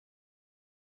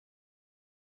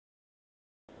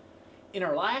In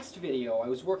our last video, I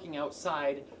was working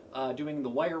outside doing the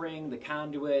wiring, the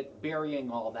conduit,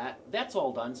 burying all that. That's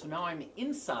all done, so now I'm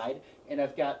inside and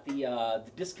I've got the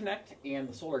disconnect and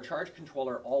the solar charge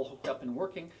controller all hooked up and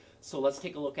working. So let's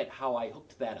take a look at how I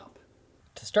hooked that up.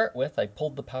 To start with, I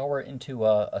pulled the power into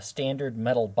a standard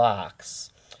metal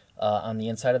box on the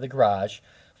inside of the garage.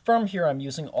 From here, I'm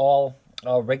using all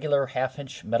regular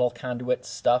half-inch metal conduit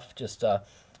stuff, just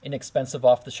inexpensive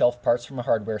off-the-shelf parts from a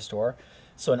hardware store.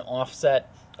 So an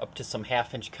offset up to some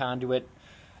half-inch conduit,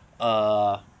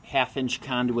 half-inch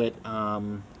conduit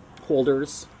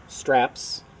holders,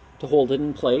 straps to hold it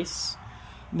in place.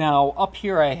 Now up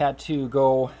here I had to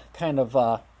go kind of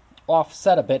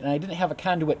offset a bit, and I didn't have a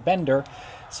conduit bender,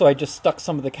 so I just stuck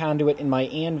some of the conduit in my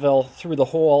anvil through the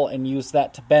hole and used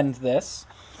that to bend this.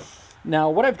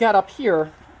 Now what I've got up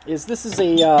here is this is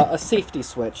a safety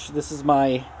switch. This is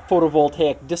my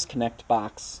photovoltaic disconnect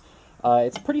box.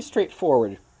 It's pretty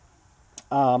straightforward.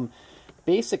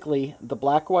 Basically, the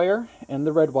black wire and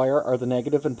the red wire are the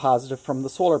negative and positive from the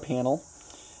solar panel,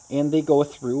 and they go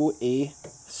through a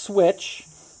switch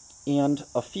and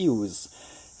a fuse.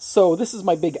 So this is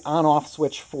my big on-off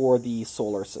switch for the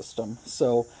solar system.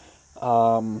 So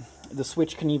the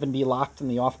switch can even be locked in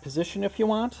the off position if you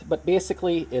want, but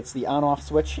basically it's the on-off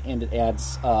switch, and it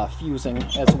adds fusing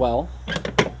as well.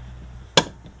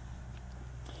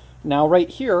 Now right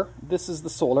here, this is the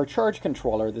solar charge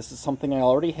controller. This is something I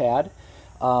already had.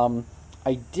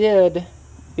 I did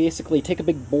basically take a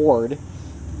big board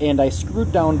and I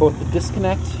screwed down both the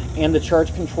disconnect and the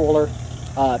charge controller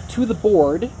to the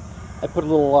board. I put a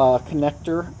little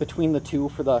connector between the two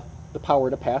for the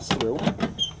power to pass through.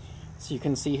 So you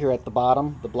can see here at the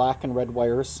bottom, the black and red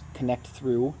wires connect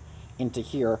through into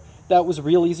here. That was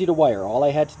real easy to wire. All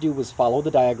I had to do was follow the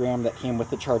diagram that came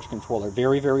with the charge controller.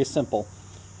 Very, very simple.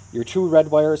 Your two red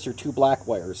wires, your two black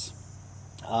wires.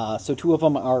 So two of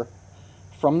them are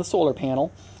from the solar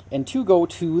panel, and two go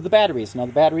to the batteries. Now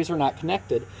the batteries are not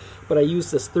connected, but I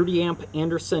used this 30 amp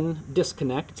Anderson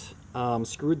disconnect,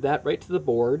 screwed that right to the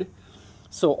board.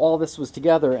 So all this was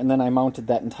together, and then I mounted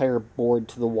that entire board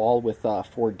to the wall with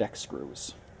 4 deck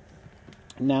screws.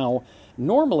 Now,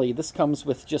 normally this comes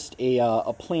with just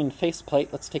a plain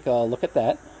faceplate. Let's take a look at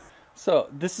that. So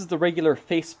this is the regular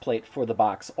faceplate for the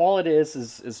box. All it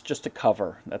is just a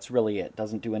cover. That's really it.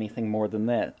 Doesn't do anything more than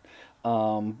that.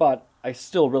 But I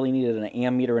still really needed an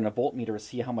ammeter and a voltmeter to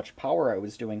see how much power I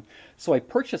was doing. So I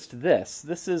purchased this.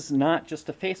 This is not just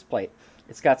a faceplate.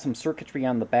 It's got some circuitry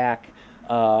on the back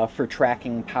for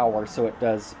tracking power. So it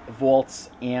does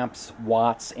volts, amps,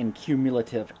 watts, and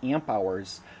cumulative amp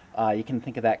hours. You can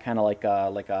think of that kind of like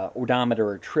a odometer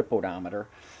or trip odometer.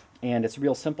 And it's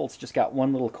real simple. It's just got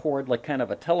one little cord, like kind of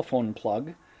a telephone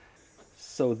plug.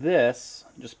 So this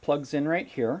just plugs in right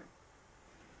here.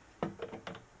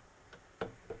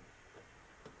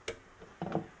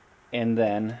 And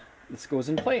then this goes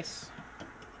in place.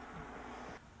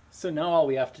 So now all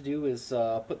we have to do is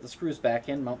put the screws back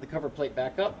in, mount the cover plate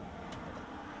back up.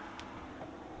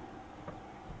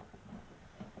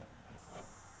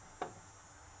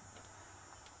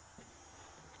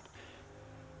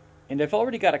 And I've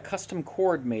already got a custom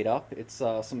cord made up. It's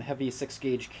some heavy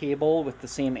 6-gauge cable with the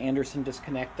same Anderson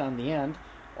disconnect on the end.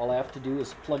 All I have to do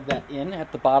is plug that in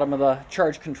at the bottom of the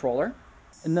charge controller.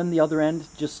 And then the other end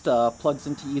just plugs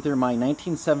into either my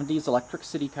 1970s electric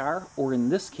city car, or in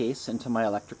this case, into my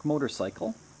electric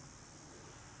motorcycle.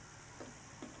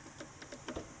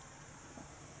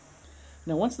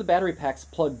 Now once the battery pack's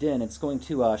plugged in, it's going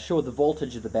to show the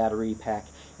voltage of the battery pack.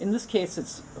 In this case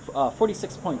it's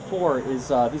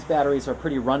 46.4. These batteries are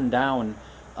pretty run down,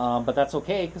 but that's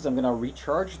okay because I'm going to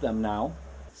recharge them now.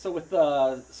 So with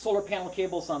the solar panel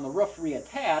cables on the roof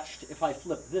reattached, if I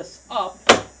flip this up,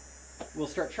 we'll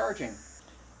start charging.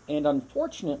 And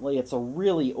unfortunately it's a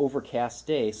really overcast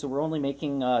day, so we're only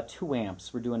making 2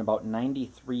 amps. We're doing about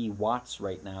 93 watts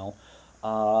right now.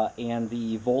 And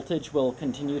the voltage will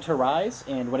continue to rise,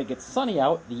 and when it gets sunny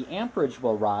out, the amperage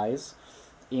will rise,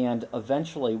 and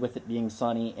eventually, with it being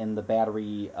sunny and the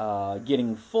battery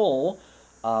getting full,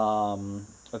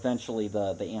 eventually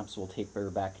the amps will taper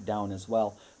back down as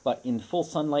well. But in full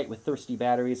sunlight with thirsty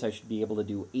batteries, I should be able to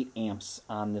do 8 amps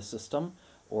on this system,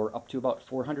 or up to about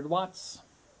 400 watts.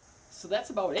 So that's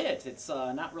about it. It's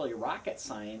not really rocket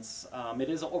science. It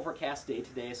is an overcast day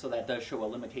today, so that does show a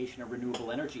limitation of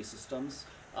renewable energy systems.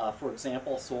 For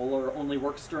example, solar only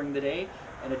works during the day,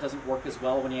 and it doesn't work as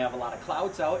well when you have a lot of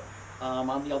clouds out.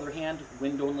 On the other hand,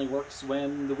 wind only works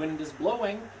when the wind is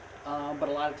blowing, but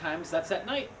a lot of times that's at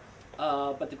night.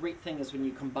 But the great thing is when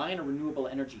you combine a renewable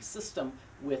energy system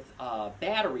with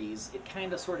batteries, it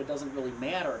kind of sort of doesn't really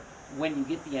matter when you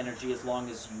get the energy as long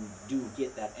as you do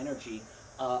get that energy.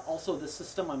 Also, the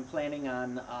system I'm planning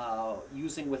on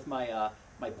using with my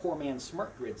my poor man's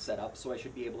smart grid setup, so I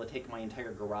should be able to take my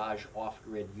entire garage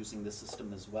off-grid using the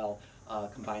system as well,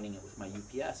 combining it with my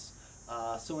UPS.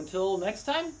 So until next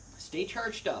time, stay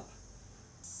charged up.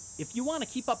 If you want to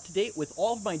keep up to date with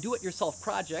all of my do-it-yourself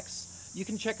projects, you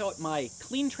can check out my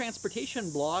clean transportation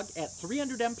blog at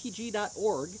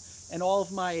 300mpg.org and all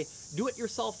of my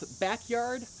do-it-yourself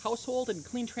backyard, household, and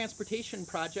clean transportation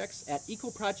projects at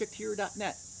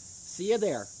ecoprojecthere.net. See you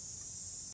there.